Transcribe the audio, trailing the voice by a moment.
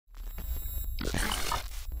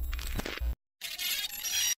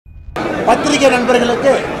பத்திரிகை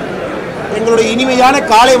நண்பர்களுக்கு எங்களுடைய இனிமையான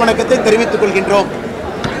காலை வணக்கத்தை தெரிவித்துக் கொள்கின்றோம்.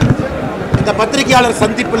 இந்த பத்திரிகையாளர்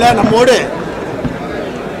சந்திப்பில் நம்மோடு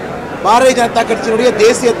பாரதிய ஜனதா கட்சியினுடைய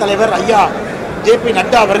தேசிய தலைவர் ஐயா ஜே.பி.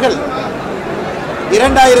 நட்டா அவர்கள்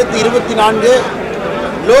 2024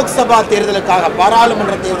 லோக்சபா தேர்தலுக்காக,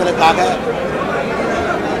 பாராளுமன்ற தேர்தலுக்காக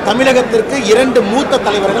தமிழகத்திற்கு 2 மூத்த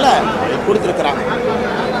தலைவர்களை கொடுத்திருக்கிறாங்க.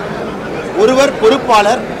 ஒருவர்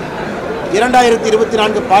பொறுப்பாளர்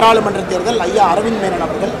 2024 பாராளுமன்ற தேர்தல் ஐயா அரவிந்த் மேனன்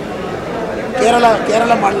அவர்கள்,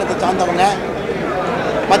 கேரள மாநிலத்தை சார்ந்தவங்க.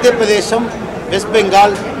 மத்திய பிரதேசம், வெஸ்ட்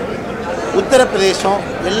பெங்கால், உத்தரப்பிரதேசம்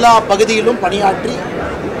எல்லா பகுதியிலும் பணியாற்றி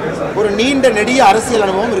ஒரு நீண்ட நெடிய அரசியல்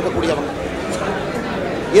அனுபவம் இருக்கக்கூடியவங்க.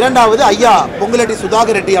 இரண்டாவது ஐயா பொங்குலட்டி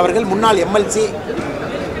சுதாகர் ரெட்டி அவர்கள், முன்னாள் எம்எல்சி,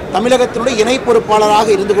 தமிழகத்தினுடைய இணை பொறுப்பாளராக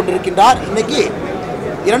இருந்து கொண்டிருக்கின்றார். இன்னைக்கு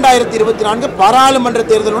 2024 பாராளுமன்ற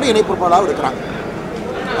தேர்தலுடைய இணை பொறுப்பாளராக இருக்கிறாங்க.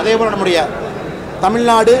 அதே போல நம்முடைய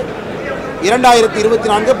தமிழ்நாடு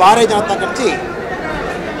 2024 பாரதிய ஜனதா கட்சி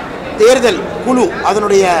தேர்தல் குழு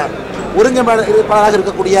அதனுடைய ஒருங்கிணைப்பாளராக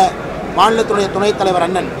இருக்கக்கூடிய மாநிலத்தினுடைய துணைத் தலைவர்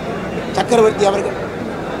அண்ணன் சக்கரவர்த்தி அவர்கள்,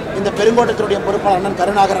 இந்த பெருங்கோட்டத்தினுடைய பொறுப்பாளர் அண்ணன்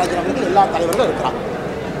கருணாகரராஜன் அவர்கள், எல்லா தலைவர்களும் இருக்கிறாங்க.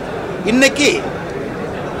 இன்னைக்கு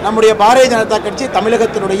நம்முடைய பாரதிய ஜனதா கட்சி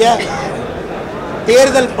தமிழகத்தினுடைய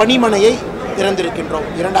தேர்தல் பணிமனையை திறந்திருக்கின்றோம்.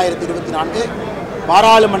 2024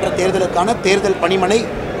 பாராளுமன்ற தேர்தலுக்கான தேர்தல் பணிமனை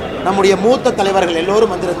நம்முடைய மூத்த தலைவர்கள்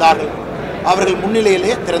எல்லோரும் வந்திருந்தார்கள். அவர்கள்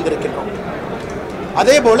முன்னிலையிலேயே திறந்திருக்கின்றோம்.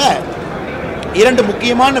 அதே போல 2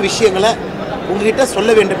 முக்கியமான விஷயங்களை உங்ககிட்ட சொல்ல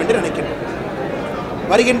வேண்டும் என்று நினைக்கின்றோம்.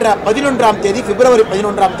 வருகின்ற 11ஆம் தேதி, பிப்ரவரி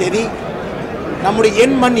 11ஆம் தேதி நம்முடைய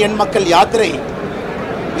என் மண் என் மக்கள் யாத்திரை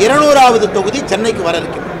 200வது தொகுதி சென்னைக்கு வர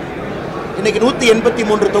இருக்கின்றோம். இன்னைக்கு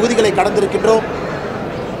 183 தொகுதிகளை கடந்திருக்கின்றோம்.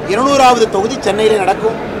 200வது தொகுதி சென்னையிலே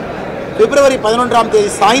நடக்கும். பிப்ரவரி 11ஆம்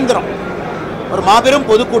தேதி சாயந்தரம் ஒரு மாபெரும்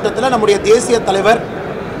பொதுக்கூட்டத்தில் நம்முடைய தேசிய தலைவர்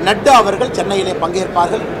நட்டா அவர்கள் சென்னையிலே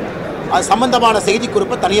பங்கேற்பார்கள். அது சம்பந்தமான செய்தி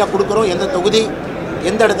குறிப்பை தனியாக கொடுக்குறோம், எந்த தொகுதி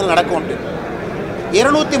எந்த இடத்துல நடக்கும்.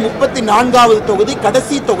 234வது தொகுதி,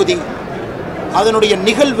 கடைசி தொகுதி, அதனுடைய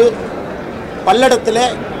நிகழ்வு பல்லடத்தில்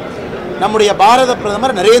நம்முடைய பாரத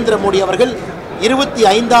பிரதமர் நரேந்திர மோடி அவர்கள்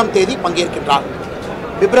 25ஆம் தேதி பங்கேற்கின்றார்.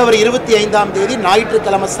 பிப்ரவரி 25ஆம் தேதி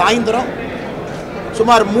ஞாயிற்றுக்கிழமை சாயந்தரம்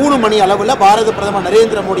சுமார் 3 மணி அளவில் பாரத பிரதமர்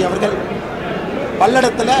நரேந்திர மோடி அவர்கள்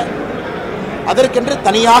பல்லடத்தில் அதற்கென்று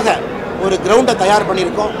தனியாக ஒரு கிரவுண்டை தயார்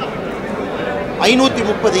பண்ணியிருக்கோம்.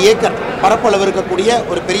 530 ஏக்கர் பரப்பளவு இருக்கக்கூடிய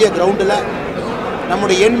ஒரு பெரிய கிரவுண்டில்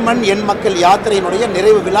நம்முடைய என் மண் என் மக்கள் யாத்திரையினுடைய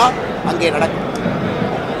நிறைவு விழா அங்கே நடக்கும்.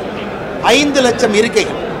 5 லட்சம்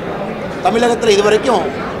இருக்கைகள் தமிழகத்தில் இதுவரைக்கும்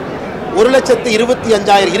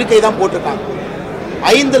 1,25,000 இருக்கை தான் போட்டிருக்காங்க.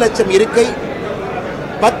 5 லட்சம் இருக்கை,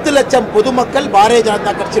 10 லட்சம் பொதுமக்கள், பாரதிய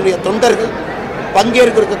ஜனதா கட்சியுடைய தொண்டர்கள்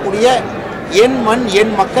பங்கேற்கக்கூடிய என் மண்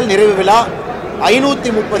என் மக்கள் நிறைவு விழா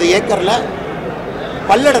 530 ஏக்கரில்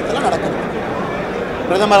பல்லடத்தில் நடக்கிறது.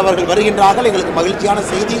 பிரதமர் அவர்கள் வருகின்றார்கள். எங்களுக்கு மகிழ்ச்சியான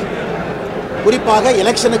செய்தி. குறிப்பாக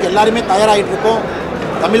எலெக்ஷனுக்கு எல்லாருமே தயாராகிட்டு இருக்கோம்.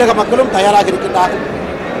 தமிழக மக்களும் தயாராக இருக்கின்றார்கள்.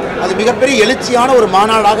 அது மிகப்பெரிய எழுச்சியான ஒரு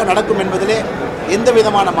மாநாடாக நடக்கும் என்பதிலே எந்த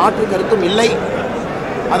விதமான மாற்று கருத்தும் இல்லை.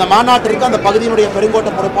 அந்த மாநாட்டிற்கு அந்த பகுதியினுடைய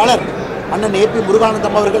பெருங்கோட்ட பொறுப்பாளர் அண்ணன் ஏ.பி.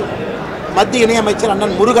 முருகானந்தம் அவர்கள், மத்திய இணையமைச்சர்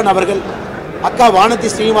அண்ணன் முருகன் அவர்கள், அக்கா வானதி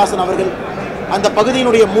ஸ்ரீனிவாசன் அவர்கள், அந்த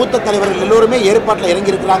பகுதியினுடைய மூத்த தலைவர்கள் எல்லோருமே ஏற்பாட்டில்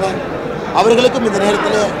இறங்கியிருக்கிறாங்க. அவர்களுக்கும் இந்த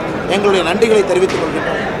நேரத்தில் எங்களுடைய நன்றிகளை தெரிவித்துக்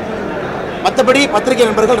கொள்கின்றோம். மற்றபடி பத்திரிகை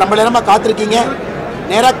நண்பர்கள் ரொம்ப நேரமாக காத்திருக்கீங்க.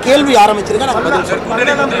 நேராக கேள்வி ஆரம்பிச்சிருங்க, நாங்கள் பதில் சொல்றோம்.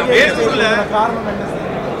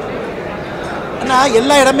 ஆனால்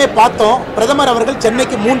எல்லா இடமே பார்த்தோம். பிரதமர் அவர்கள்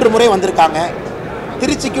சென்னைக்கு 3 முறை வந்திருக்காங்க,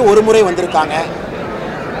 திருச்சிக்கு 1 முறை வந்திருக்காங்க,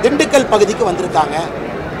 திண்டுக்கல் பகுதிக்கு வந்திருக்காங்க.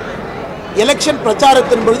 எலெக்ஷன்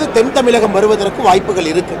பிரச்சாரத்தின் பொழுது தென் தமிழகம் வருவதற்கு வாய்ப்புகள்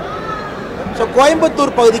இருக்கு. ஸோ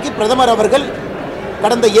கோயம்புத்தூர் பகுதிக்கு பிரதமர் அவர்கள்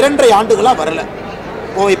கடந்த 2.5 ஆண்டுகளாக வரல.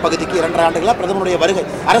 கோவை பகுதிக்கு 2.5 ஆண்டுகளாக பிரதமருடைய வருகை,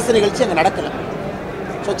 அரசு நிகழ்ச்சி அங்கே நடக்கலை.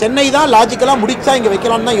 ஸோ சென்னை தான் லாஜிக்கலாக முடிச்சா இங்கே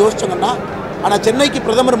வைக்கலாம்னு தான் யோசிச்சோங்கன்னா, ஆனால் சென்னைக்கு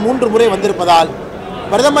பிரதமர் 3 முறை வந்திருப்பதால்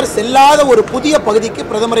பிரதமர் செல்லாத ஒரு புதிய பகுதிக்கு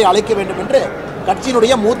பிரதமரை அழைக்க வேண்டும் என்று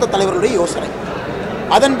கட்சியினுடைய மூத்த தலைவர்களுடைய யோசனை.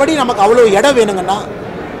 அதன்படி நமக்கு அவ்வளோ இடம் வேணுங்கன்னா,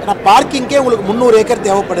 ஏன்னா பார்க்கிங்கே உங்களுக்கு 300 ஏக்கர்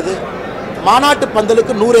தேவைப்படுது, மாநாட்டு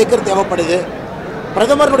பந்தலுக்கு 100 ஏக்கர் தேவைப்படுது,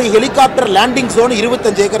 பிரதமருடைய ஹெலிகாப்டர் லேண்டிங் ஜோன்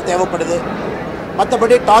 25 ஏக்கர் தேவைப்படுது,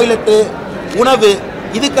 மற்றபடி டாய்லெட்டு, உணவு,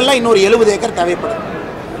 இதுக்கெல்லாம் இன்னொரு 70 ஏக்கர் தேவைப்படுது.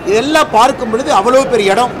 இதெல்லாம் பார்க்கும் பொழுது அவ்வளோ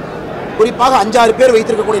பெரிய இடம், குறிப்பாக 5-6 பேர்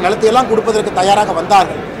வைத்திருக்கக்கூடிய நிலத்தையெல்லாம் கொடுப்பதற்கு தயாராக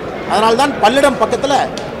வந்தார்கள். அதனால்தான் பல்லடம் பக்கத்தில்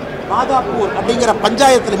மாதாப்பூர் அப்படிங்கிற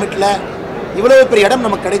பஞ்சாயத்து லிமிட்டில் இவ்வளவு பெரிய இடம்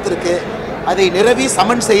நமக்கு கிடைத்திருக்கு. அதை நிரவி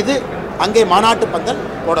சமன் செய்து அங்கே மாநாட்டு பந்தல்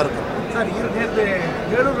போட இருக்கும். சார், நேற்று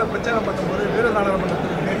வேலூரில் பிரச்சாரம் பண்ணும்போது வேலூர்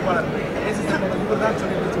நாடாளுமன்றத்திற்கு வேட்பாளர் இவர் தான்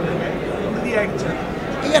சொல்லி உறுதியாகிடுச்சு.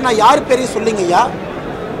 ஐயா, நான் யார் பேரையும் சொல்லிங்க ஐயா.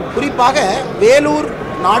 குறிப்பாக வேலூர்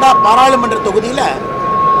நாடா பாராளுமன்ற தொகுதியில்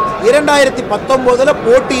 2019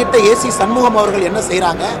 போட்டியிட்ட ஏசி சண்முகம் அவர்கள் என்ன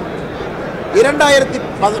செய்கிறாங்க,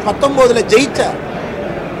 2019 ஜெயிச்ச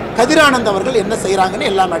கதிரானந்த் அவர்கள் என்ன செய்கிறாங்கன்னு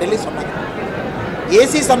எல்லா மேடையிலையும் சொன்னாங்க.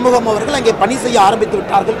 ஏசி சண்முகம் அவர்கள் அங்கே பணி செய்ய ஆரம்பித்து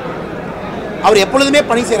விட்டார்கள். அவர் எப்பொழுதுமே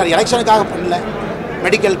பணி செய்கிறார், எலெக்ஷனுக்காக பண்ணல.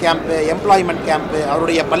 மெடிக்கல் கேம்ப்பு, எம்ப்ளாய்மெண்ட் கேம்ப்பு,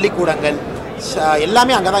 அவருடைய பள்ளிக்கூடங்கள்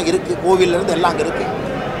எல்லாமே அங்கே தான் இருக்குது, கோவிலிருந்து எல்லாம் அங்கே இருக்குது.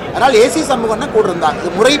 அதனால் ஏசி சண்முகம்னா கூட இருந்தாங்க.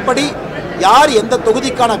 இது முறைப்படி யார் எந்த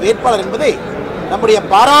தொகுதிக்கான வேட்பாளர் என்பதை நம்முடைய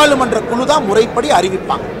பாராளுமன்ற குழு தான் முறைப்படி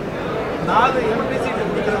அறிவிப்பாங்க.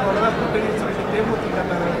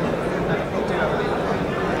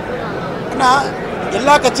 ஆனால்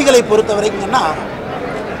எல்லா கட்சிகளை பொறுத்த வரைக்கும்னா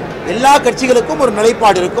எல்லா கட்சிகளுக்கும் ஒரு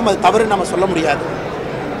நிலைப்பாடு இருக்கும், அது தவறு நம்ம சொல்ல முடியாது.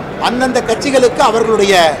 அந்தந்த கட்சிகளுக்கு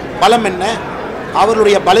அவர்களுடைய பலம் என்ன,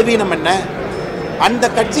 அவர்களுடைய பலவீனம் என்ன, அந்த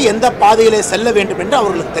கட்சி எந்த பாதையிலே செல்ல வேண்டும் என்று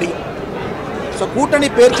அவர்களுக்கு தெரியும். ஸோ கூட்டணி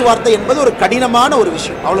பேச்சுவார்த்தை என்பது ஒரு கடினமான ஒரு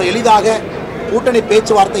விஷயம். அவ்வளோ எளிதாக கூட்டணி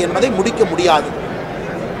பேச்சுவார்த்தை என்பதை முடிக்க முடியாது.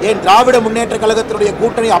 ஏன் திராவிட முன்னேற்ற கழகத்தினுடைய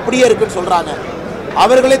கூட்டணி அப்படியே இருக்குன்னு சொல்கிறாங்க,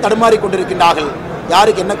 அவர்களே தடுமாறி கொண்டிருக்கின்றார்கள்,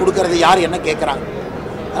 யாருக்கு என்ன கொடுக்கறது, யார் என்ன கேட்குறாங்க.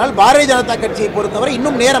 அதனால் பாரதிய ஜனதா கட்சியை பொறுத்தவரை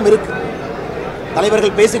இன்னும் நேரம் இருக்குது.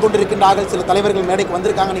 தலைவர்கள் பேசிக் கொண்டிருக்கின்றார்கள், சில தலைவர்கள் மேடைக்கு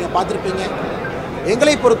வந்திருக்காங்க, நீங்கள் பார்த்துருப்பீங்க.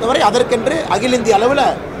 எங்களை பொறுத்தவரை அதற்கென்று அகில இந்திய அளவில்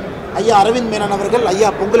ஐயா அரவிந்த் மேனன் அவர்கள், ஐயா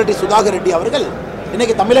பொங்குலட்டி சுதாகர் ரெட்டி அவர்கள்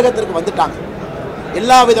இன்றைக்கி தமிழகத்திற்கு வந்துட்டாங்க.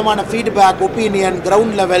 எல்லா விதமான feedback, opinion,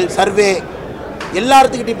 ground level survey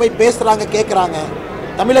எல்லாத்துக்கிட்டையும் போய் பேசுகிறாங்க, கேட்குறாங்க.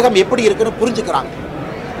 தமிழகம் எப்படி இருக்குன்னு புரிஞ்சுக்கிறாங்க.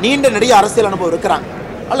 நீண்ட நெடிய அரசியல் அனுபவம் இருக்கிறாங்க.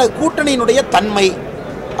 அல்லது கூட்டணியினுடைய தன்மை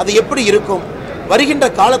அது எப்படி இருக்கும் வருகின்ற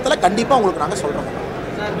காலத்தில் கண்டிப்பாக உங்களுக்கு நாங்கள் சொல்கிறோம்.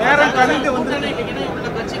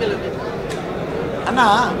 அண்ணா,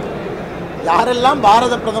 யாரெல்லாம்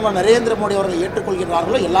பாரத பிரதமர் நரேந்திர மோடி அவர்களை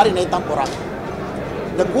ஏற்றுக்கொள்கிறார்களோ எல்லாரும் இணையத்தான் போகிறாங்க.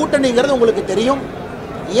 இந்த கூட்டணிங்கிறது உங்களுக்கு தெரியும்.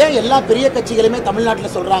 ஏன் எல்லா பெரிய கட்சிகளுமே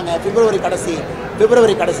தமிழ்நாட்டில் சொல்கிறாங்க பிப்ரவரி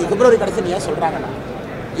கடைசின்னு ஏன் சொல்கிறாங்கன்னா,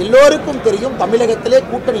 எல்லோருக்கும் தெரியும் தமிழகத்திலே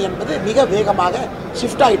கூட்டணி என்பது மிக வேகமாக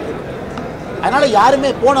ஷிஃப்ட் ஆகிட்டு இருக்கு. அதனால் யாருமே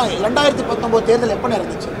போன 2019 தேர்தல் எப்போ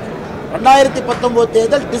இருந்துச்சு, 2019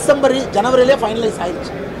 தேர்தல் டிசம்பர் ஜனவரியிலே ஃபைனலைஸ்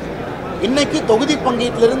ஆயிடுச்சு. இன்னைக்கு தொகுதி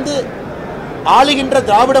பங்கீட்டிலிருந்து ஆளுகின்ற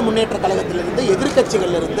திராவிட முன்னேற்ற கழகத்திலிருந்து,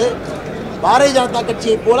 எதிர்கட்சிகளிலிருந்து, பாரதிய ஜனதா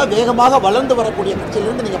கட்சியை போல வேகமாக வளர்ந்து வரக்கூடிய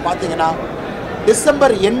கட்சியிலிருந்து நீங்கள் பார்த்தீங்கன்னா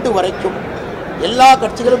டிசம்பர் எண்டு வரைக்கும் எல்லா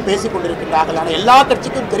கட்சிகளும் பேசிக் கொண்டிருக்கின்றார்கள். ஆனால் எல்லா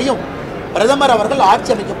கட்சிக்கும் தெரியும் பிரதமர் அவர்கள் ஆட்சி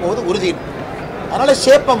அமைக்க போவது உறுதி. அதனால்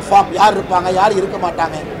ஷேப் அண்ட் ஃபார்ம், யார் இருப்பாங்க யார் இருக்க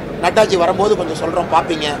மாட்டாங்க, நட்டாஜி வரும்போது கொஞ்சம் சொல்கிறோம்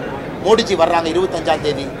பார்ப்பீங்க. மோடிஜி வர்றாங்க 25ஆம்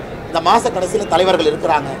தேதி. இந்த மாத கடைசியில் தலைவர்கள்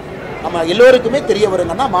இருக்கிறாங்க. நம்ம எல்லோருக்குமே தெரிய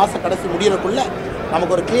வருங்கன்னா மாத கடைசி முடியறதுக்குள்ள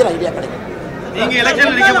நமக்கு ஒரு கிளியர் ஐடியா கிடைக்கும்.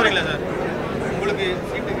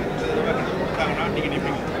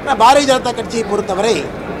 பாரதிய ஜனதா கட்சியை பொறுத்தவரை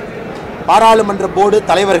பாராளுமன்ற போர்டு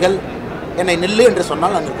தலைவர்கள் என்னை நில்லு என்று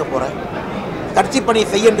சொன்னால் நான் நிற்க போகிறேன், கட்சி பணி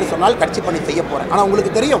செய்ய என்று சொன்னால் கட்சி பணி செய்ய போகிறேன். ஆனால்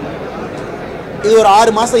உங்களுக்கு தெரியும் இது ஒரு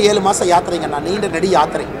 6 மாதம் 7 மாதம் யாத்திரைங்க, நான் நீண்ட நெடி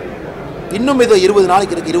யாத்திரை. இன்னும் இது 20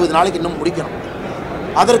 நாளைக்கு இருக்குது, 20 நாளைக்கு இன்னும் முடிக்கணும்.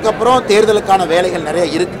 அதற்கப்புறம் தேர்தலுக்கான வேலைகள் நிறைய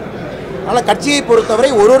இருக்குது. அதனால் கட்சியை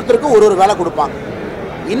பொறுத்தவரை ஒருத்தருக்கும் ஒரு வேலை கொடுப்பாங்க.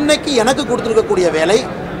 இன்னைக்கு எனக்கு கொடுத்துருக்கக்கூடிய வேலை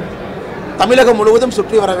தமிழகம் முழுவதும்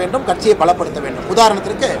சுற்றி வர வேண்டும், கட்சியை பலப்படுத்த வேண்டும்.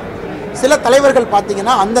 உதாரணத்திற்கு சில தலைவர்கள்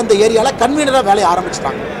பார்த்தீங்கன்னா அந்தந்த ஏரியாவில் கன்வீனராக வேலையை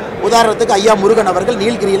ஆரம்பிச்சிட்டாங்க. உதாரணத்துக்கு ஐயா முருகன் அவர்கள்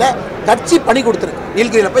நீலகிரியில் கட்சி பணி கொடுத்துருக்கு,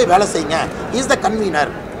 நீலகிரியில் போய் வேலை செய்யுங்க, இஸ் த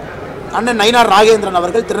கன்வீனர். அண்ணன் நயினார் நாகேந்திரன்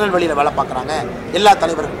அவர்கள் திருநெல்வேலியில் வேலை பார்க்குறாங்க. எல்லா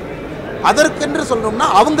தலைவர்கள் அதற்கென்று சொல்லணும்னா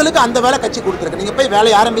அவங்களுக்கு அந்த வேலை கட்சி கொடுத்துருக்கு. நீங்கள் போய்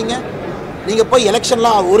வேலையை ஆரம்பிங்க, நீங்கள் போய்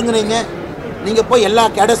எலெக்ஷன்லாம் ஒருங்கிணைங்க, நீங்கள் போய் எல்லா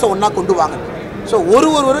கேடஸும் ஒன்றா கொண்டு வாங்க. ஸோ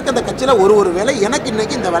ஒருவருக்கு அந்த கட்சியில் ஒரு வேலை, எனக்கு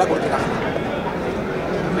இன்னைக்கு இந்த வேலை கொடுத்துருக்காங்க.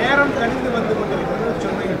 நேரம் கணிந்து வந்து கொண்டிருக்கிறது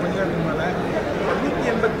சொன்னீங்க. பஞ்சாயத்து மேலே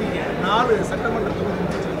 184 சட்டமன்ற தொகுதி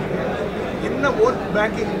என்ன ஓட்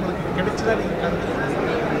பேங்கிங் உங்களுக்கு கிடைச்சதா நீங்கள்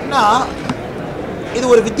கருதுறீங்கன்னா, இது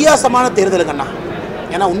ஒரு வித்தியாசமான தேர்தலுங்கண்ணா.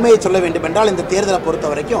 ஏன்னா உண்மையை சொல்ல வேண்டும் என்றால் இந்த தேர்தலை பொறுத்த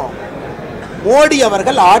வரைக்கும் மோடி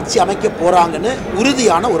அவர்கள் ஆட்சி அமைக்க போகிறாங்கன்னு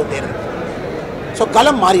உறுதியான ஒரு தேர்தல். ஸோ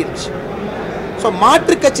களம் மாறிடுச்சு. ஸோ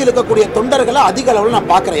மாற்றுக் கட்சியில் இருக்கக்கூடிய தொண்டர்களை அதிக அளவில்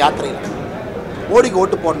நான் பார்க்குற யாத்திரையில் மோடிக்கு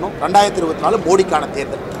ஓட்டு போடணும். 2024 மோடிக்கான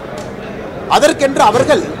தேர்தல். அதற்கென்று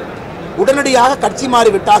அவர்கள் உடனடியாக கட்சி மாறி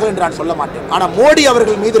விட்டார்கள் என்று நான் சொல்ல மாட்டேன். ஆனால் மோடி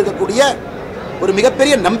அவர்கள் மீது இருக்கக்கூடிய ஒரு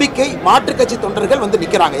மிகப்பெரிய நம்பிக்கை மாற்றுக் கட்சி தொண்டர்கள் வந்து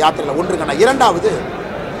நிற்கிறாங்க யாத்திரையில். ஒன்றுங்கண்ணா. இரண்டாவது,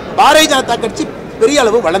 பாரதிய ஜனதா கட்சி பெரிய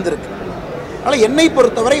அளவு வளர்ந்துருக்கு. அதனால் என்னை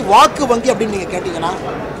பொறுத்தவரை வாக்கு வங்கி அப்படின்னு நீங்கள் கேட்டிங்கன்னா,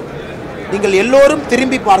 நீங்கள் எல்லோரும்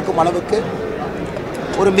திரும்பி பார்க்கும் அளவுக்கு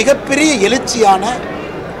ஒரு மிகப்பெரிய எழுச்சியான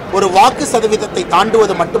ஒரு வாக்கு சதவீதத்தை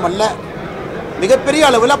தாண்டுவது மட்டுமல்ல, மிகப்பெரிய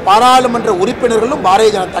அளவில் பாராளுமன்ற உறுப்பினர்களும்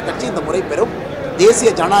பாரதிய ஜனதா கட்சி இந்த முறை பெறும், தேசிய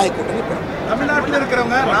ஜனநாயக கூட்டணி பெறும். தமிழ்நாட்டில்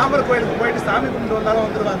இருக்கிறவங்க ராமர் கோயிலுக்கு போயிட்டு சாமி கும்பிட்டு வந்தாலும்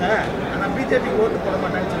வந்துருவாங்க. ஆனால் பிஜேபி ஓட்டு போட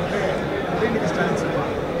மாட்டாங்கன்னு சொல்லிட்டு உதயநிதி ஸ்டாலின்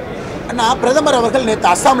சொல்லுவாங்க. அண்ணா, பிரதமர் அவர்கள் நேற்று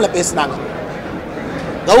அஸ்ஸாமில் பேசினாங்க.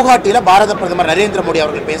 கவுஹாட்டியில் பாரத பிரதமர் நரேந்திர மோடி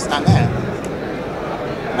அவர்கள் பேசினாங்க.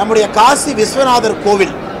 நம்முடைய காசி விஸ்வநாதர்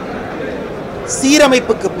கோவில்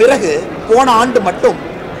சீரமைப்புக்கு பிறகு போன ஆண்டு மட்டும்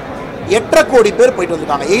 8.5 கோடி பேர் போயிட்டு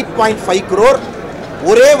வந்திருக்காங்க. 8.5 crore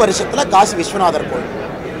ஒரே வருஷத்தில் காசி விஸ்வநாதர் கோவில்.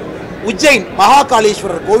 உஜ்ஜைன்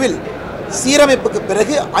மகாகாளீஸ்வரர் கோவில் சீரமைப்புக்கு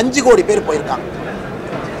பிறகு 5 கோடி பேர் போயிருக்காங்க.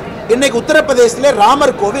 இன்னைக்கு உத்தரப்பிரதேசத்தில்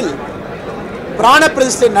ராமர் கோவில் பிராண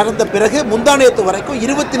பிரதிஷ்டை நடந்த பிறகு முந்தானேத்து வரைக்கும்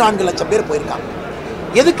 24 லட்சம் பேர் போயிருக்காங்க.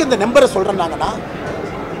 எதுக்கு இந்த நம்பரை சொல்றாங்கன்னா,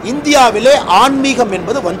 இந்தியாவிலே ஆன்மீகம்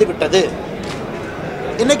என்பது வந்துவிட்டது.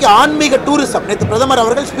 இன்னைக்கு ஆன்மீக டூரிசம், நேற்று பிரதமர்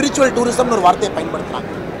அவர்கள் ஸ்பிரிச்சுவல் டூரிசம்னு ஒரு வார்த்தையை பயன்படுத்தினாங்க.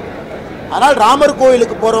 ஆனால் ராமர்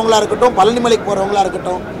கோவிலுக்கு போறவங்களா இருக்கட்டும், பழனிமலைக்கு போறவங்களா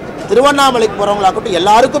இருக்கட்டும், திருவண்ணாமலைக்கு போறவங்களா இருக்கட்டும்,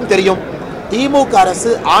 எல்லாருக்கும் தெரியும் திமுக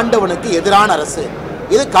அரசு ஆண்டவனுக்கு எதிரான அரசு,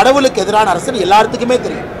 இது கடவுளுக்கு எதிரான அரசுன்னு எல்லாத்துக்குமே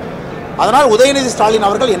தெரியும். அதனால் உதயநிதி ஸ்டாலின்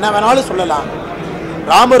அவர்கள் என்ன வேணாலும் சொல்லலாம்.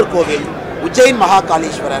 ராமர் கோவில், உஜ்ஜைன்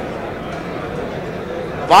மகாகாளீஸ்வரர்,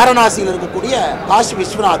 வாரணாசியில் இருக்கக்கூடிய காசி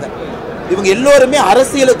விஸ்வநாதர், இவங்க எல்லோருமே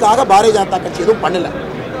அரசியலுக்காக பாரதிய ஜனதா கட்சி எதுவும் பண்ணல.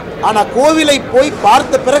 ஆனால் கோவிலை போய்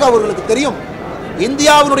பார்த்த பிறகு அவர்களுக்கு தெரியும்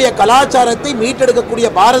இந்தியாவினுடைய கலாச்சாரத்தை மீட்டெடுக்கக்கூடிய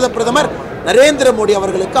பாரத பிரதமர் நரேந்திர மோடி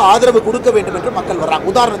அவர்களுக்கு ஆதரவு கொடுக்க வேண்டும் என்று மக்கள் வர்றாங்க.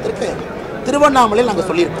 உதாரணத்திற்கு திருவண்ணாமலையில் நாங்கள்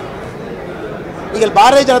சொல்லியிருக்கோம், நீங்கள்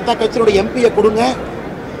பாரதிய ஜனதா கட்சியினுடைய எம்பியை கொடுங்க,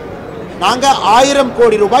 நாங்கள் 1000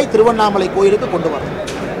 கோடி ரூபாய் திருவண்ணாமலை கோயிலுக்கு கொண்டு வரோம்.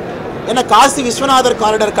 ஏன்னா காசி விஸ்வநாதர்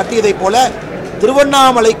காரிடர் கட்டியதை போல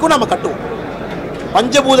திருவண்ணாமலைக்கும் நம்ம கட்டுவோம்.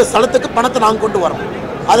 பஞ்சபூத ஸ்தலத்துக்கு பணத்தை நாங்கள் கொண்டு வரோம்.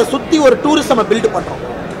 அதை சுற்றி ஒரு டூரிசமை பில்டு பண்ணுறோம்,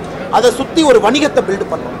 அதை சுற்றி ஒரு வணிகத்தை பில்டு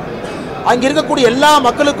பண்ணுறோம். அங்கே இருக்கக்கூடிய எல்லா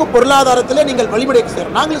மக்களுக்கும் பொருளாதாரத்தில் நீங்கள் வழிமுறை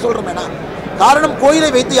செய்கிறோம். நாங்களும் சொல்கிறோம், காரணம் கோயிலை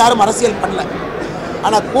வைத்து யாரும் அரசியல் பண்ணல.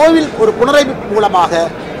 ஆனால் கோவில் ஒரு புனரமைப்பு மூலமாக,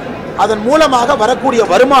 அதன் மூலமாக வரக்கூடிய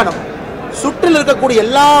வருமானம் சுற்றில் இருக்கக்கூடிய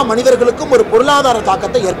எல்லா மனிதர்களுக்கும் ஒரு பொருளாதார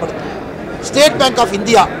தாக்கத்தை ஏற்படுத்தும். ஸ்டேட் பேங்க் ஆஃப்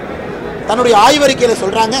இந்தியா தன்னுடைய ஆய்வறிக்கையில்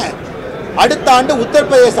சொல்கிறாங்க, அடுத்த ஆண்டு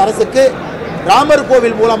உத்தரப்பிரதேச அரசுக்கு ராமர்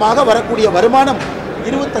கோவில் மூலமாக வரக்கூடிய வருமானம்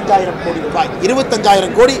 25,000 கோடி ரூபாய்.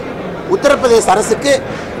 25,000 கோடி உத்தரப்பிரதேச அரசுக்கு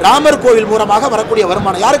ராமர் கோவில் மூலமாக வரக்கூடிய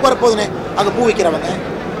வருமானம். யாருக்கு வரப்போகுதுன்னு, அங்கே பூ விற்கிறவங்க,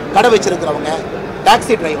 கடை வச்சிருக்கிறவங்க,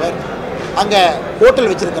 டாக்ஸி டிரைவர், அங்கே ஹோட்டல்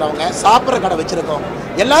வச்சிருக்கிறவங்க, சாப்பிட்ற கடை வச்சிருக்கோம்,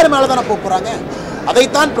 எல்லாரும் மேலே தானே போகிறாங்க.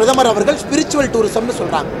 அதைத்தான் பிரதமர் அவர்கள் ஸ்பிரிச்சுவல் டூரிசம்னு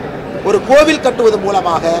சொல்கிறாங்க. ஒரு கோவில் கட்டுவது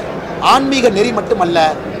மூலமாக ஆன்மீக நெறி மட்டுமல்ல,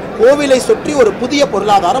 கோவிலை சுற்றி ஒரு புதிய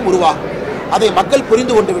பொருளாதாரம் உருவாகும். அதை மக்கள்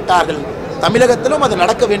புரிந்து கொண்டு விட்டார்கள். தமிழகத்திலும் அது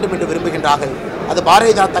நடக்க வேண்டும் என்று விரும்புகின்றார்கள். அது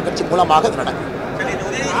பாரதிய ஜனதா கட்சி மூலமாக அது நடக்கும்.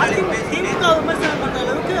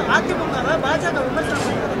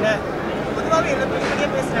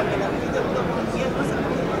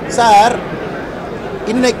 சார்,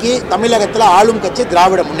 இன்னைக்கு தமிழகத்தில் ஆளும் கட்சி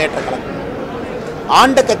திராவிட முன்னேற்ற கழகம்.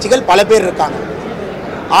 ஆண்ட கட்சிகள் பல பேர் இருக்காங்க.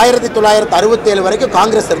 1967 வரைக்கும்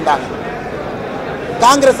காங்கிரஸ் இருந்தாங்க.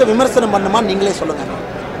 காங்கிரஸை விமர்சனம் பண்ணுமா நீங்களே சொல்லுங்க.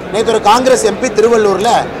 நேற்று ஒரு காங்கிரஸ் எம்பி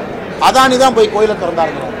திருவள்ளூரில் அதானி தான் போய் கோயிலை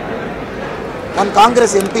திறந்தாருங்க. One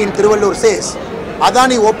Congress MP in Tiruvallur says,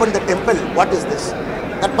 Adani opened the temple. What is this?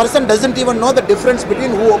 That person doesn't even know the difference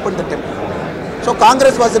between who opened the temple. So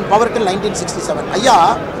Congress was in power till 1967. ஐயா,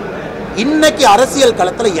 இன்னைக்கு அரசியல்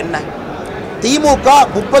களத்தில் என்ன? திமுக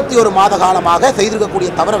 31 மாத காலமாக செய்திருக்கக்கூடிய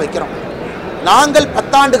தவற வைக்கிறோம். நாங்கள்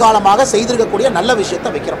 10 ஆண்டு காலமாக செய்திருக்கக்கூடிய நல்ல விஷயத்தை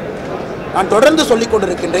வைக்கிறோம். நான் தொடர்ந்து சொல்லிக்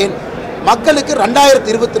கொண்டிருக்கின்றேன், மக்களுக்கு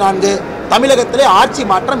 2024 தமிழகத்திலே ஆட்சி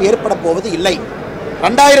மாற்றம் ஏற்பட போவது இல்லை.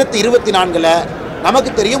 2024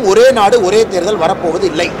 நமக்கு தெரியும் ஒரே நாடு ஒரே தேர்தல் வரப்போவது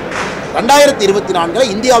இல்லை. 2024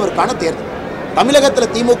 இந்தியாவிற்கான தேர்தல்.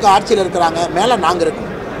 தமிழகத்தில் திமுக ஆட்சியில் இருக்கிறாங்க, மேலே நாங்கள்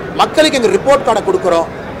இருக்கோம். மக்களுக்கு எங்கள் ரிப்போர்ட் கார்டை கொடுக்குறோம்,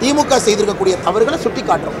 திமுக செய்திருக்கக்கூடிய தவறுகளை சுட்டி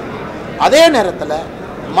காட்டுறோம். அதே நேரத்தில்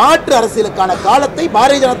மாற்று அரசியலுக்கான காலத்தை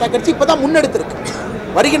பாரதிய ஜனதா கட்சி இப்போ தான் முன்னெடுத்திருக்கு.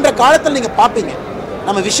 வருகின்ற காலத்தில் நீங்கள் பார்ப்பீங்க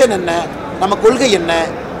நம்ம விஷன் என்ன, நம்ம கொள்கை என்ன,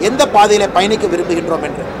 எந்த பாதையில் பயணிக்க விரும்புகின்றோம்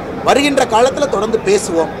என்று. வருகின்ற காலத்தில் தொடர்ந்து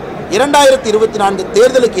பேசுவோம். 2024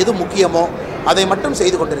 தேர்தலுக்கு எது முக்கியமோ அதை மட்டும்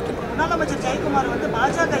செய்து கொண்டிருக்கின்றோம்.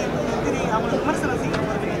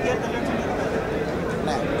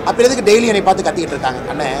 அப்போ எதுக்கு டெய்லி என்னை பார்த்து கத்திக்கிட்டு இருக்காங்க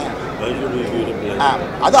அண்ணே?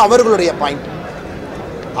 அது அவர்களுடைய பாயிண்ட்.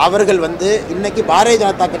 அவர்கள் இன்னைக்கு பாரதிய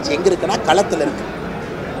ஜனதா கட்சி எங்கே இருக்குன்னா களத்தில் இருக்கு.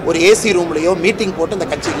 ஒரு ஏசி ரூம்லையோ மீட்டிங் போட்டு இந்த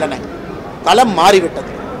கட்சி இல்லைண்ணே, களம்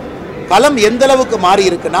மாறிவிட்டது. களம் எந்த அளவுக்கு மாறி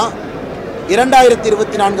இருக்குன்னா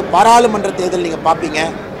 2024 பாராளுமன்ற தேர்தல் நீங்கள் பார்ப்பீங்க,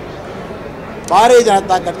 பாரதிய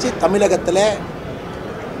ஜனதா கட்சி தமிழகத்தில்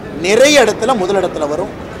நிறைய இடத்துல முதலிடத்துல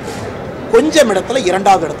வரும், கொஞ்சம் இடத்துல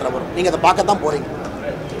 2வது இடத்துல வரும். நீங்கள் அதை பார்க்கத்தான் போகிறீங்க.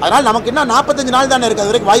 அதனால் நமக்கு இன்னும் 45 நாள் தானே இருக்குது.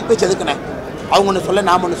 அது வரைக்கும் வாய்ப்பை செதுக்குனே. அவங்க ஒன்று சொல்ல,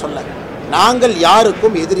 நாம் ஒன்று சொல்ல. நாங்கள்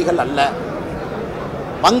யாருக்கும் எதிரிகள் அல்ல.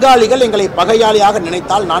 பங்காளிகள் எங்களை பகையாளியாக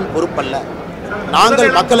நினைத்தால் நான் பொறுப்பல்ல.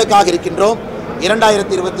 நாங்கள் மக்களுக்காக இருக்கின்றோம்.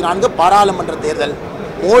 2024 பாராளுமன்ற தேர்தல்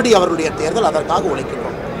மோடி அவர்களுடைய தேர்தல், அதற்காக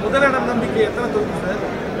உழைக்கின்றோம். முதலிடம் நம்பிக்கை எத்தனை தொகுதி சார்?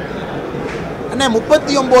 அண்ணே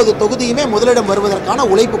 39 தொகுதியுமே முதலிடம் வருவதற்கான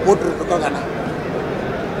உழைப்பு போட்டுருக்கோங்க அண்ணே.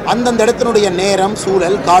 அந்தந்த இடத்தினுடைய நேரம்,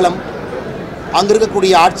 சூழல், காலம், அங்கே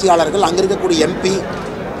இருக்கக்கூடிய ஆட்சியாளர்கள், அங்கே இருக்கக்கூடிய எம்பி,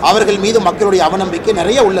 அவர்கள் மீது மக்களுடைய அவநம்பிக்கை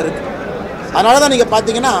நிறைய உள்ள இருக்கு. அதனால தான் நீங்கள்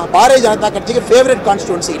பார்த்தீங்கன்னா பாரதிய ஜனதா கட்சிக்கு ஃபேவரட்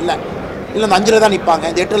கான்ஸ்டிடுவன்சி இல்லை. இல்லை இந்த 5ல் தான் நிற்பாங்க,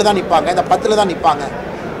 இந்த 8ல் தான் நிற்பாங்க, இந்த 10ல் தான் நிற்பாங்க.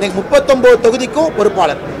 இன்னைக்கு 39 தொகுதிக்கும்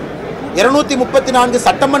பொறுப்பாளர், 234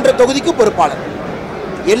 சட்டமன்ற தொகுதிக்கும் பொறுப்பாளர்.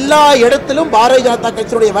 எல்லா இடத்திலும் பாரதிய ஜனதா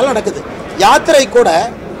கட்சியுடைய வேலை நடக்குது. யாத்திரை கூட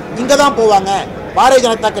இங்கே தான் போவாங்க, பாரதிய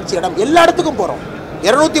ஜனதா கட்சி இடம். எல்லா இடத்துக்கும் போகிறோம்,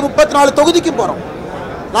 234 தொகுதிக்கும் போகிறோம்.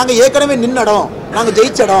 நாங்கள் ஏற்கனவே நின்னடம், நாங்கள்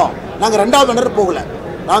ஜெயிச்சடம், நாங்கள் 2வது மன்னர் போகல.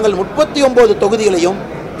 நாங்கள் 39 தொகுதிகளையும்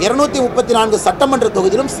 234 சட்டமன்ற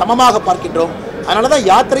தொகுதியிலும் சமமாக பார்க்கின்றோம். அதனால தான்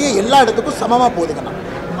யாத்திரையை எல்லா இடத்துக்கும் சமமாக போகுதுங்கண்ணா.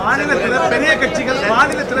 மாநிலத்தில்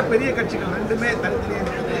பெரிய கட்சிகள் ரெண்டுமே தனித்தனியாக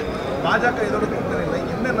இருக்குது. பாஜக இதோட கூட்டணி இல்லை.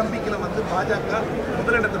 என்ன நம்பிக்கையில் பாஜக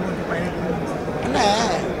முதலிடத்தை நோக்கி பயணிக்கிறது? என்ன,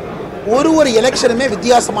 ஒரு எலெக்ஷனுமே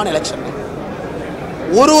வித்தியாசமான எலெக்ஷன்.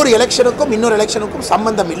 ஒரு எலெக்ஷனுக்கும் இன்னொரு எலெக்ஷனுக்கும்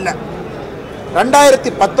சம்பந்தம் இல்லை.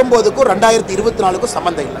 2019க்கும் 2024க்கும்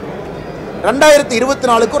சம்பந்தம் இல்லை.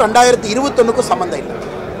 2024க்கும் 2021க்கும் சம்பந்தம் இல்லை.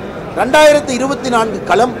 2024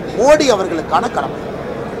 களம் மோடி அவர்களுக்கான களம்.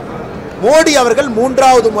 மோடி அவர்கள்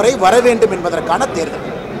 3வது முறை வர வேண்டும் என்பதற்கான தேர்தல்.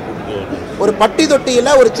 ஒரு பட்டி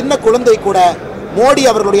தொட்டியில் ஒரு சின்ன குழந்தை கூட மோடி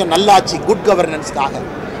அவர்களுடைய நல்லாட்சி, குட் கவர்னன்ஸ்க்காக,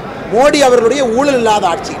 மோடி அவர்களுடைய ஊழல் இல்லாத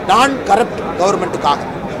ஆட்சி, நான் கரப்ட் கவர்மெண்ட்டுக்காக,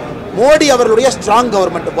 மோடி அவர்களுடைய ஸ்ட்ராங்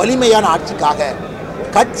கவர்மெண்ட், வலிமையான ஆட்சிக்காக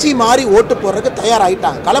கட்சி மாறி ஓட்டு போடுறதுக்கு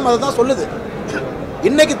தயாராகிட்டாங்க. களம் அதை தான் சொல்லுது.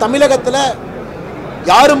 இன்னைக்கு தமிழகத்தில்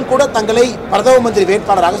யாரும் கூட தங்களை பிரதம மந்திரி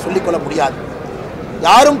வேட்பாளராக சொல்லிக்கொள்ள முடியாது.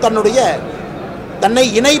 யாரும் தன்னை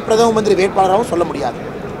இணை பிரதம மந்திரி வேட்பாளராகவும் சொல்ல முடியாது.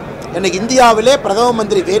 இன்னைக்கு இந்தியாவிலே பிரதம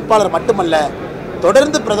மந்திரி வேட்பாளர் மட்டுமல்ல,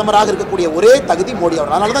 தொடர்ந்து பிரதமராக இருக்கக்கூடிய ஒரே தகுதி மோடி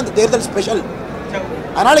அவர். அதனால தான் இந்த தேர்தல் ஸ்பெஷல்.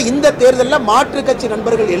 அதனால் இந்த தேர்தலில் மாற்றுக் கட்சி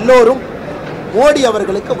நண்பர்கள் எல்லோரும் மோடி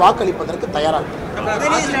அவர்களுக்கு வாக்களிப்பதற்கு தயாராக.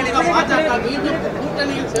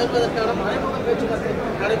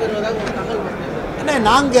 என்ன,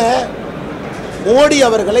 நாங்கள் மோடி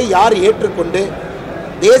அவர்களை யார் ஏற்றுக்கொண்டு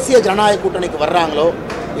தேசிய ஜனநாயக கூட்டணிக்கு வர்றாங்களோ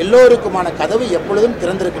எல்லோருக்குமான கதவு எப்பொழுதும்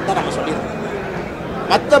திறந்திருக்குன்னு தான் நம்ம சொல்லியிருக்கோம்.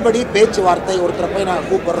 மற்றபடி பேச்சுவார்த்தை, ஒருத்தரை போய் நாங்கள்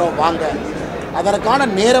கூப்பிட்றோம் வாங்க, அதற்கான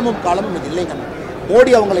நேரமும் காலமும் இது இல்லைங்க.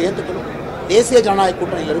 மோடி அவங்களை ஏற்றுக்கணும், தேசிய ஜனநாயக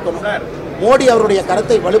கூட்டணியில் இருக்கணும், மோடி அவருடைய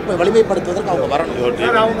கருத்தை வலிமைப்படுத்துவதற்கு அவங்க வரணும்.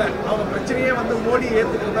 அவங்க பிரச்சனையே மோடி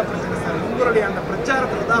ஏற்றுக்கிறது தான் பிரச்சனை சார். உங்களுடைய அந்த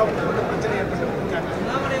பிரச்சாரத்தில் தான் அவங்க பிரச்சனை ஏற்பட்டுருக்காங்க.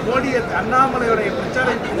 மோடி அண்ணாமலையுடைய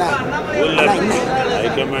பிரச்சாரம்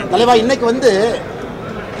தலைவா இன்னைக்கு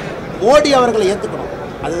மோடி அவர்களை ஏற்றுக்கணும்,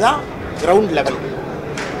 அதுதான் கிரவுண்ட் லெவல்.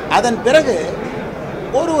 அதன் பிறகு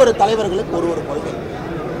ஒரு தலைவர்களுக்கு ஒரு கொள்கை,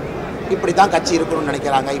 இப்படி தான் கட்சி இருக்கணும்னு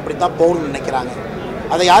நினைக்கிறாங்க, இப்படி தான் போகணும்னு நினைக்கிறாங்க.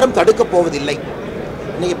 அதை யாரும் தடுக்க போவதில்லை.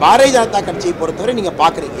 இன்றைக்கி பாரதிய ஜனதா கட்சியை பொறுத்தவரை நீங்கள்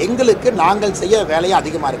பார்க்குறீங்க, எங்களுக்கு நாங்கள் செய்ய வேலையும்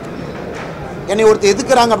அதிகமாக இருக்குது. என்னை ஒருத்தர்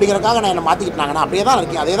எதுக்குறாங்க அப்படிங்கிறக்காக நான் என்னை மாற்றிக்கிட்டாங்க, நான் அப்படியே தான்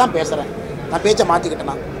இருக்கேன், அதே தான் பேசுகிறேன். நான் பேச்சை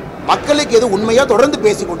மாற்றிக்கிட்டேன்னா மக்களுக்கு எது உண்மையாக தொடர்ந்து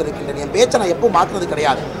பேசி கொண்டு இருக்கின்றேன். என் பேச்சை நான் எப்பவும் மாற்றுறது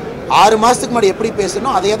கிடையாது. 6 மாதத்துக்கு முன்னாடி எப்படி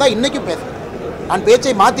பேசணும் அதே தான் இன்றைக்கும் பேசுகிறேன். நான்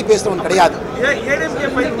பேச்சை மாற்றி பேசுகிறவன் கிடையாது.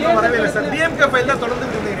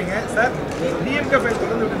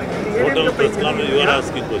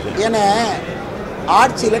 ஏன்னா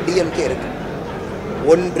ஆட்சியில் டிஎம்கே இருக்கு,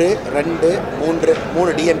 1 2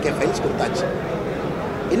 3 டிஎம்கே ஃபைல்ஸ் கொடுத்தாச்சு.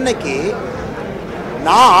 இன்னைக்கு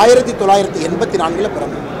நான் 1984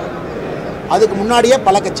 பிறந்தேன். அதுக்கு முன்னாடியே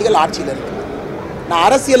பல கட்சிகள் ஆட்சியில் இருக்கு. நான்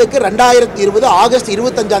அரசியலுக்கு 2020 ஆகஸ்ட்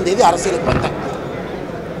 25ஆம் தேதி அரசியலுக்கு வந்தேன்.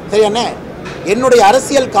 சரியாண்ணே, என்னுடைய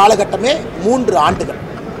அரசியல் காலகட்டமே 3 ஆண்டுகள்.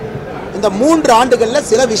 இந்த 3 ஆண்டுகளில்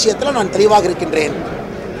சில விஷயத்தில் நான் தெளிவாக இருக்கின்றேன்.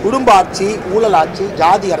 குடும்ப ஆட்சி, ஊழல் ஆட்சி,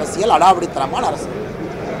 ஜாதி அரசியல், அடாவடித்தனமான அரசியல்.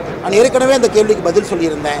 நான் ஏற்கனவே அந்த கேள்விக்கு பதில்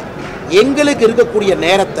சொல்லியிருந்தேன். எங்களுக்கு இருக்கக்கூடிய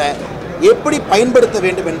நேரத்தை எப்படி பயன்படுத்த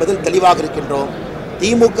வேண்டும் என்பதில் தெளிவாக இருக்கின்றோம்.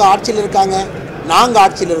 திமுக ஆட்சியில் இருக்காங்க, நாங்கள்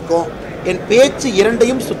ஆட்சியில் இருக்கோம். என் பேச்சு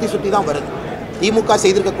இரண்டையும் சுற்றி தான் வருது. திமுக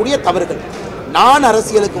செய்திருக்கக்கூடிய தவறுகள், நான்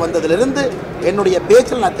அரசியலுக்கு வந்ததிலிருந்து என்னுடைய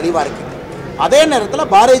பேச்சில் நான் தெளிவாக இருக்கேன். அதே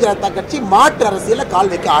நேரத்தில் பாரதிய ஜனதா கட்சி மாற்று அரசியலில்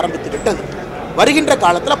கால் வைக்க ஆரம்பித்து விட்டது. வருகின்ற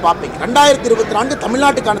காலத்தில் பார்ப்பீங்க. 2024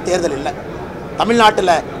 தமிழ்நாட்டுக்கான தேர்தல் இல்லை.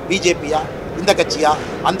 தமிழ்நாட்டில் பிஜேபியா, இந்த கட்சியா,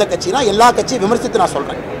 அந்த கட்சினா எல்லா கட்சியும் விமர்சித்து நான்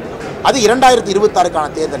சொல்கிறேன். அது 2026க்கான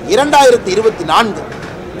தேர்தல். 2024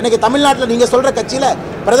 இன்னைக்கு தமிழ்நாட்டில் நீங்கள் சொல்கிற கட்சியில்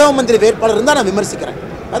பிரதம மந்திரி வேட்பாளர் இருந்தால் நான் விமர்சிக்கிறேன்.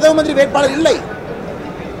 பிரதம மந்திரி வேட்பாளர் இல்லை.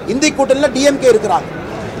 இந்தி கூட்டணியில் டிஎம்கே இருக்கிறாங்க,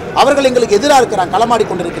 அவர்கள் எங்களுக்கு எதிராக இருக்கிறாங்க, களமாடி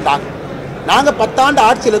கொண்டிருக்கிறாங்க. நாங்கள் 10 ஆண்டு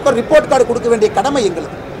ஆட்சியில் இருக்கோம். ரிப்போர்ட் கார்டு கொடுக்க வேண்டிய கடமை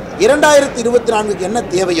எங்களுக்கு. 2024க்கு என்ன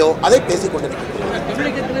தேவையோ அதை பேசிக் கொண்டிருக்கிறோம்.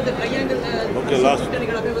 இந்த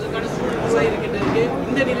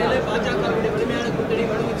நிலையில பாஜகவுடைய வலிமையான கூட்டணி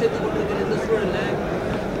வலுவை சேர்த்துக் கொண்டிருக்கிற இந்த சூழல்ல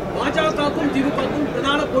பாஜகவுக்கும் திமுகவுக்கும்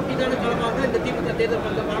பிரதான போட்டியான களமாக இந்த திமுக தேர்தல்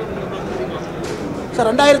பார்க்க முடியுமா சார்?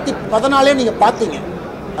 2014 நீங்கள் பார்த்தீங்க,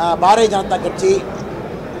 பாரதிய ஜனதா கட்சி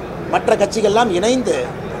மற்ற கட்சிகள்லாம் இணைந்து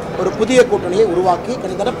ஒரு புதிய கூட்டணியை உருவாக்கி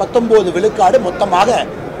கிட்டத்தட்ட 19 விழுக்காடு மொத்தமாக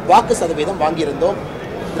வாக்கு சதவீதம் வாங்கியிருந்தோம்.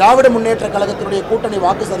 திராவிட முன்னேற்ற கழகத்தினுடைய கூட்டணி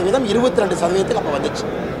வாக்கு சதவீதம் 22% அப்போ வந்துச்சு.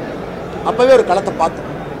 அப்போவே ஒரு களத்தை பார்த்தோம்.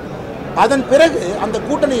 அதன் பிறகு அந்த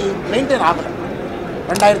கூட்டணி மெயின்டைன் ஆகலை.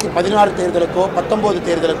 2016 தேர்தலுக்கோ 19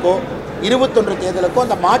 தேர்தலுக்கோ 21 தேர்தலுக்கோ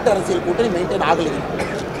அந்த மாற்று அரசியல் கூட்டணி மெயின்டைன் ஆகலைங்க.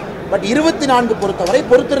 பட் 24 பொறுத்தவரை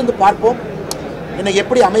பொறுத்திருந்து பார்ப்போம் இன்னைக்கு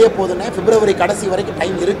எப்படி அமைய போகுதுன்னு. பிப்ரவரி கடைசி வரைக்கும்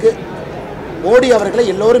டைம் இருக்குது. மோடி அவர்களை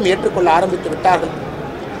எல்லோரும் ஏற்றுக்கொள்ள ஆரம்பித்து விட்டார்கள்.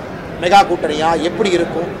 மெகா கூட்டணியா எப்படி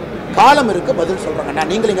இருக்கும், காலம் இருக்குது, பதில் சொல்கிறாங்க.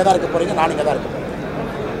 நான் நீங்கள் இங்கே தான் இருக்க போகிறீங்க, நான் இங்கே தான் இருக்க போகிறேன்.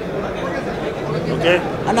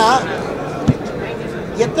 ஆனால்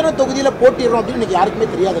எத்தனை தொகுதியில் போட்டிடுறோம் அப்படின்னு இன்றைக்கி யாருக்குமே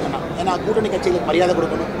தெரியாதுங்கண்ணா. ஏன்னா கூட்டணி கட்சிகளுக்கு மரியாதை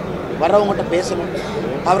கொடுக்கணும், வர்றவங்ககிட்ட பேசணும்,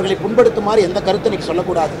 அவர்களை புண்படுத்துமாறு எந்த கருத்தை இன்றைக்கி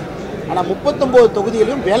சொல்லக்கூடாது. ஆனால் 39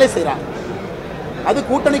 தொகுதியிலையும் வேலை செய்கிறாங்க. அது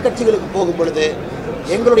கூட்டணி கட்சிகளுக்கு போகும் பொழுது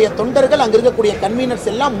எங்களுடைய தொண்டர்கள் அங்கே இருக்கக்கூடிய கன்வீனர்ஸ்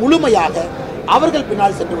எல்லாம் முழுமையாக அவர்கள்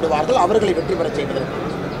பின்னால் சென்று விடுவார்கள், அவர்களை வெற்றி பெற செய்வதற்கு.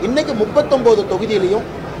 இன்றைக்கி 39 தொகுதியிலையும்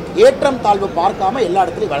ஏற்றம் தாழ்வு பார்க்காம எல்லா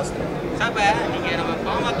இடத்துலையும் வேலை செய்யணும். நீங்கள் நம்ம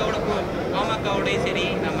பாமகவோடய சரி,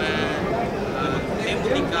 நம்ம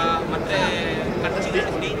dmdk மற்ற கட்சிகள்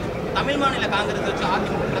சரி, தமிழ் மாநில காங்கிரஸ் வச்சு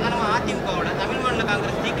பிரதானமாக அதிமுகவோட தமிழ் மாநில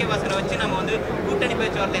காங்கிரஸ் ஜி.கே. வாசனை வச்சு நம்ம வந்து கூட்டணி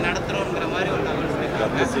பேச்சுவார்த்தை நடத்துகிறோங்கிற மாதிரி ஒரு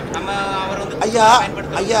நம்ம அவர் வந்து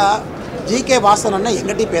ஐயா ஜி.கே. வாசன் அண்ணன்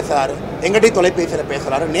எங்கிட்டையும் பேசுகிறாரு, எங்கிட்டையும் தொலைபேசியில்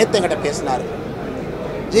பேசுகிறாரு, நேற்று எங்கிட்ட பேசினார்.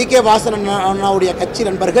 ஜி.கே. வாசன் அண்ணாவுடைய கட்சி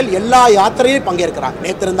நண்பர்கள் எல்லா யாத்திரையும் பங்கேற்கிறாங்க.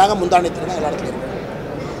 நேற்று இருந்தாங்க, முந்தா நேற்று இருந்தாங்க, எல்லா இடத்துலையும் இருக்காங்க.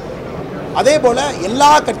 அதே போல்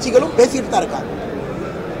எல்லா கட்சிகளும் பேசிக்கிட்டு தான் இருக்காங்க.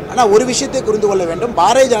 ஆனால் ஒரு விஷயத்தை புரிந்து கொள்ள வேண்டும்,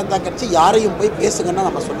 பாரதிய ஜனதா கட்சி யாரையும் போய் பேசுங்கன்னா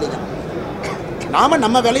நம்ம சொல்லுங்க, நாம்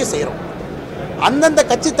நம்ம வேலையை செய்கிறோம். அந்தந்த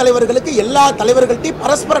கட்சி தலைவர்களுக்கு எல்லா தலைவர்கள்ட்டையும்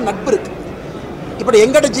பரஸ்பர நட்பு இருக்குது. இப்படி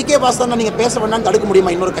எங்கிட்ட ஜி.கே. வாசனை நீங்கள் பேச வேண்டாம்னு தடுக்க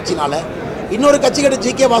முடியுமா? இன்னொரு கட்சினால் இன்னொரு கட்சிக்கிட்ட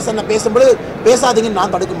ஜி.கே. வாசனை பேசும்போது பேசாதீங்கன்னு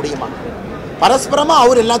நான் தடுக்க முடியுமா? பரஸ்பரமாக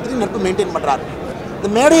அவர் எல்லாத்துலையும் நட்பு மெயின்டைன் பண்ணுறாரு. இந்த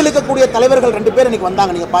மேடையில் இருக்கக்கூடிய தலைவர்கள் 2 பேர் இன்றைக்கி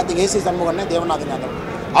வந்தாங்க, நீங்கள் பார்த்தீங்க, ஏசி சண்முகண்ணே, தேவநாதன் யாதவ்.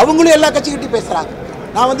 அவங்களும் எல்லா கட்சிக்கிட்டையும் பேசுகிறாங்க.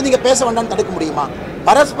 நான் வந்து நீங்கள் பேச வேண்டாம்னு தடுக்க முடியுமா?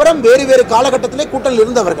 பரஸ்பரம் வேறு வேறு காலகட்டத்திலே கூட்டணியில்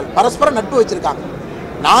இருந்தவர்கள் பரஸ்பரம் நட்பு வச்சுருக்காங்க.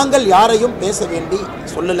 நாங்கள் யாரையும் பேச வேண்டி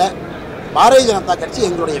சொல்லலை. பாரதிய ஜனதா கட்சி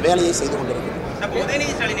எங்களுடைய வேலையை செய்து கொண்டிருக்கிறது.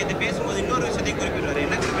 உதயநிதி ஸ்டாலின் நேற்று பேசும்போது இன்னொரு விஷயத்தை குறிப்பிடுவார்.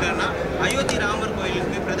 என்ன குறிப்பிடுறாருன்னா, அயோத்தி ராமர்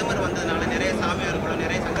கோயிலுக்கு பிரதமர் வந்ததுனால நிறைய சாமியார்களும்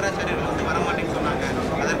நிறைய சங்கராச்சாரியர்கள் வந்து வரமாட்டேன்னு சொன்னாங்க.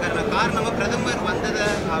 அதற்கான காரணமாக பிரதமர் வந்ததை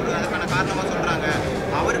அவர் அதுக்கான காரணமாக சொல்கிறாங்க.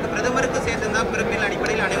 அவருக்கு பிரதமருக்கு சேர்த்து தான் பிறப்பில்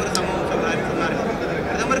அடிப்படையில் அனைவரும் சமம் சொன்னார்.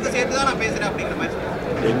 பிரதமருக்கு சேர்த்து தான் நான் பேசுகிறேன் அப்படிங்கிற மாதிரி.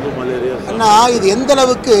 அண்ணா, இது எந்த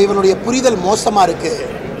அளவுக்கு இவனுடைய புரிதல் மோசமாக இருக்குது,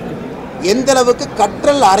 எந்த அளவுக்கு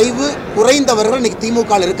கற்றல் அறிவு குறைந்தவர்கள் இன்னைக்கு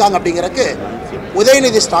திமுக இருக்காங்க அப்படிங்கிறதுக்கு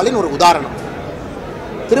உதயநிதி ஸ்டாலின் ஒரு உதாரணம்.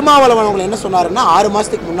 திருமாவளவன் அவங்க என்ன சொன்னாருன்னா, 6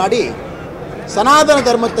 மாதத்துக்கு முன்னாடி சனாதன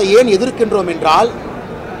தர்மத்தை ஏன் எதிர்க்கின்றோம் என்றால்,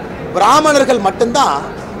 பிராமணர்கள் மட்டும்தான்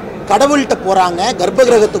கடவுள்கிட்ட போகிறாங்க, கர்ப்ப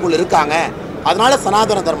கிரகத்துக்குள் இருக்காங்க, அதனால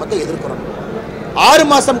சனாதன தர்மத்தை எதிர்க்கிறோம். 6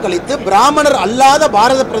 மாதம் கழித்து பிராமணர் அல்லாத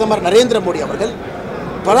பாரத பிரதமர் நரேந்திர மோடி அவர்கள்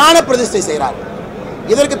பிராண பிரதிஷ்டை செய்கிறார்.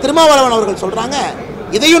 இதற்கு திருமாவளவன் அவர்கள் சொல்கிறாங்க,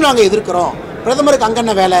 இதையும் நாங்கள் எதிர்க்கிறோம். பிரதமருக்கு அங்கே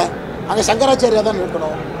என்ன வேலை? அங்கே சங்கராச்சாரியா தான்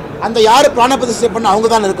இருக்கணும், அந்த யார் பிராண பிரதிஷ்டை பண்ண அவங்க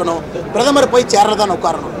தான் இருக்கணும், பிரதமர் போய் சேர்றதான்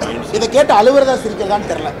உட்காரணும். இதை கேட்டு அலுவலதா சிரிக்கிறதான்னு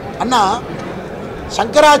தெரில. அண்ணா,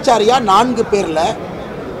 சங்கராச்சாரியா 4 பேரில்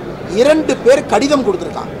 2 பேர் கடிதம்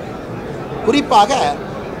கொடுத்துருக்காங்க. குறிப்பாக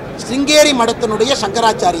சிங்கேரி மடத்தினுடைய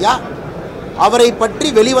சங்கராச்சாரியா அவரை பற்றி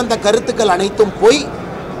வெளிவந்த கருத்துக்கள் அனைத்தும் போய்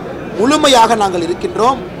முழுமையாக நாங்கள்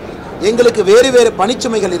இருக்கின்றோம், எங்களுக்கு வேறு வேறு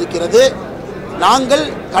பணிச்சுமைகள் இருக்கிறது, நாங்கள்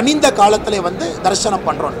கனிந்த காலத்தில் வந்து தரிசனம்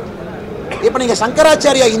பண்ணுறோம். இப்போ நீங்கள்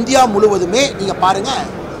சங்கராச்சாரியா இந்தியா முழுவதுமே நீங்கள் பாருங்கள்,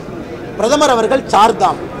 பிரதமர் அவர்கள்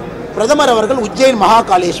சார்தாம், பிரதமர் அவர்கள் உஜ்ஜைன்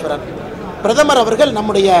மகாகாலேஸ்வரர், பிரதமர் அவர்கள்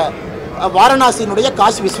நம்முடைய வாரணாசியினுடைய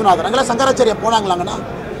காசி விஸ்வநாதன், அங்கெல்லாம் சங்கராச்சாரியா போனாங்களாங்கன்னா,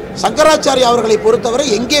 சங்கராச்சாரியா அவர்களை பொறுத்தவரை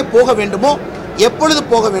எங்கே போக வேண்டுமோ எப்பொழுது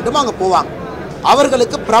போக வேண்டுமோ அங்கே போவாங்க.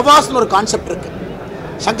 அவர்களுக்கு பிரவாஸ்னு ஒரு கான்செப்ட் இருக்குது.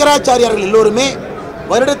 சங்கராச்சாரியார்கள் எல்லோருமே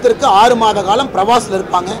வருடத்திற்கு 6 மாத காலம் பிரவாஸில்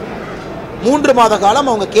இருப்பாங்க, 3 மாத காலம்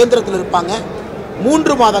அவங்க கேந்திரத்தில் இருப்பாங்க,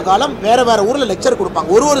 3 மாத காலம் வேறு வேறு ஊரில் லெக்சர் கொடுப்பாங்க.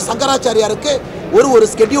 ஒரு சங்கராச்சாரியாருக்கு ஒரு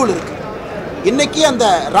ஸ்கெடியூல் இருக்குது. இன்றைக்கி அந்த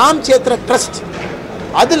ராம் சேத்ர ட்ரஸ்ட்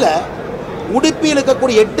அதில் உடுப்பியில்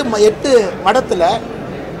இருக்கக்கூடிய 8 மடத்தில்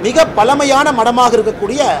மிக பழமையான மடமாக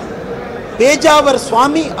இருக்கக்கூடிய பேஜாவர்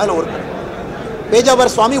சுவாமி அதில் ஒரு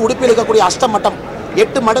பேஜாவர் சுவாமி உடுப்பியில் இருக்கக்கூடிய அஷ்டமட்டம்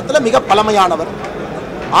 8 மடத்தில் மிக பழமையானவர்,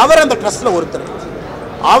 அவர் அந்த ட்ரஸ்ட்டில் ஒருத்தர்.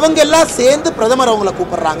 அவங்க எல்லாம் சேர்ந்து பிரதமர் அவங்கள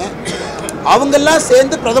கூப்பிட்றாங்க. அவங்கெல்லாம்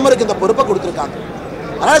சேர்ந்து பிரதமருக்கு இந்த பொறுப்பை கொடுத்துருக்காங்க.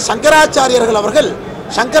 அதனால் சங்கராச்சாரியர்கள் அவர்கள்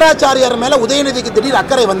சங்கராச்சாரியார் மேலே உதயநிதிக்கு திடீர்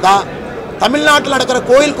அக்கறை வந்தால் தமிழ்நாட்டில் நடக்கிற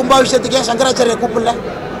கோயில் கும்பாபிஷேகத்துக்கே சங்கராச்சாரியர் கூப்பிடல?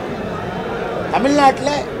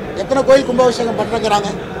 தமிழ்நாட்டில் எத்தனை கோயில் கும்பாபிஷேகம் பண்ணுறாங்கிறாங்க,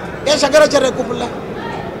 ஏன் சங்கராச்சாரியரை கூப்பிடல?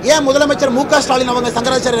 ஏன் முதலமைச்சர் மு க ஸ்டாலின் அவங்க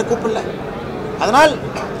சங்கராச்சாரியரை கூப்பிடல? அதனால்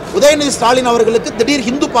உதயநிதி ஸ்டாலின் அவர்களுக்கு திடீர்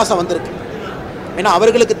ஹிந்து பாசம் வந்திருக்கு. ஏன்னா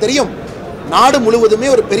அவர்களுக்கு தெரியும் நாடு முழுவதுமே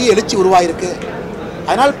ஒரு பெரிய எழுச்சி உருவாயிருக்கு.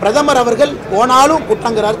 அதனால் பிரதமர் அவர்கள் போனாலும்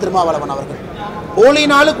குற்றங்கிறார் திருமாவளவன் அவர்கள்,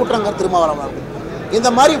 போலினாலும் குற்றங்கிறார் திருமாவளவன் அவர்கள். இந்த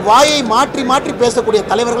மாதிரி வாயை மாற்றி மாற்றி பேசக்கூடிய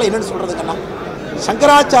தலைவர்களை என்னென்னு சொல்கிறதுங்கன்னா,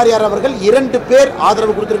 சங்கராச்சாரியார் அவர்கள் 2 பேர்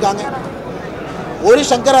ஆதரவு கொடுத்துருக்காங்க. ஒரு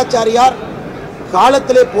சங்கராச்சாரியார்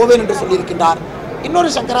காலத்திலே போவேன் என்று சொல்லியிருக்கின்றார். இன்னொரு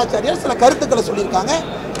சங்கராச்சாரியார் சில கருத்துக்களை சொல்லியிருக்காங்க.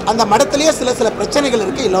 அந்த மடத்திலேயே சில பிரச்சனைகள்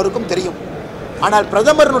இருக்குது, எல்லோருக்கும் தெரியும். ஆனால்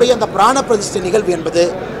பிரதமருடைய அந்த பிராண பிரதிஷ்டை நிகழ்வு என்பது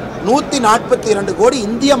 142 கோடி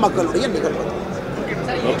இந்திய மக்களுடைய நிகழ்வு.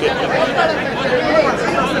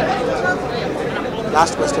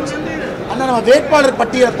 Last question. ஆனால் நம்ம வேட்பாளர்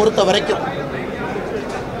பட்டியலை பொறுத்த வரைக்கும்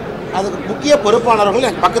அதுக்கு முக்கிய பொறுப்பாளர்கள்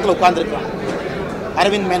என் பக்கத்தில் உட்கார்ந்துருக்கிறாங்க.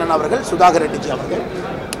 அரவிந்த் மேனன் அவர்கள், சுதாகர் ரெட்டிஜி அவர்கள்.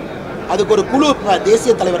 அதுக்கு ஒரு குழு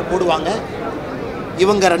தேசிய தலைவர் போடுவாங்க.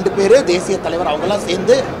 இவங்க 2 பேர் தேசிய தலைவர், அவங்கெல்லாம்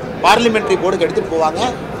சேர்ந்து பார்லிமெண்ட்ரி போர்டுக்கு எடுத்துகிட்டு போவாங்க.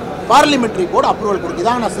 Parliamentary board approval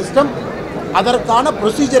கொடுக்குதான system. அதற்கான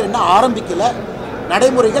ப்ரொசீஜர் என்ன ஆரம்பிக்கல,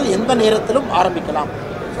 நடைமுறைகள் எந்த நேரத்திலும் ஆரம்பிக்கலாம்.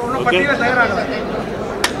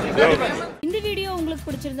 இந்த வீடியோ உங்களுக்கு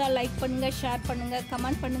பிடிச்சிருந்தா லைக் பண்ணுங்க, ஷேர் பண்ணுங்க,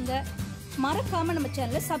 கமெண்ட் பண்ணுங்க. மறக்காம நம்ம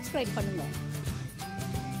சேனலை சப்ஸ்கிரைப் பண்ணுங்க.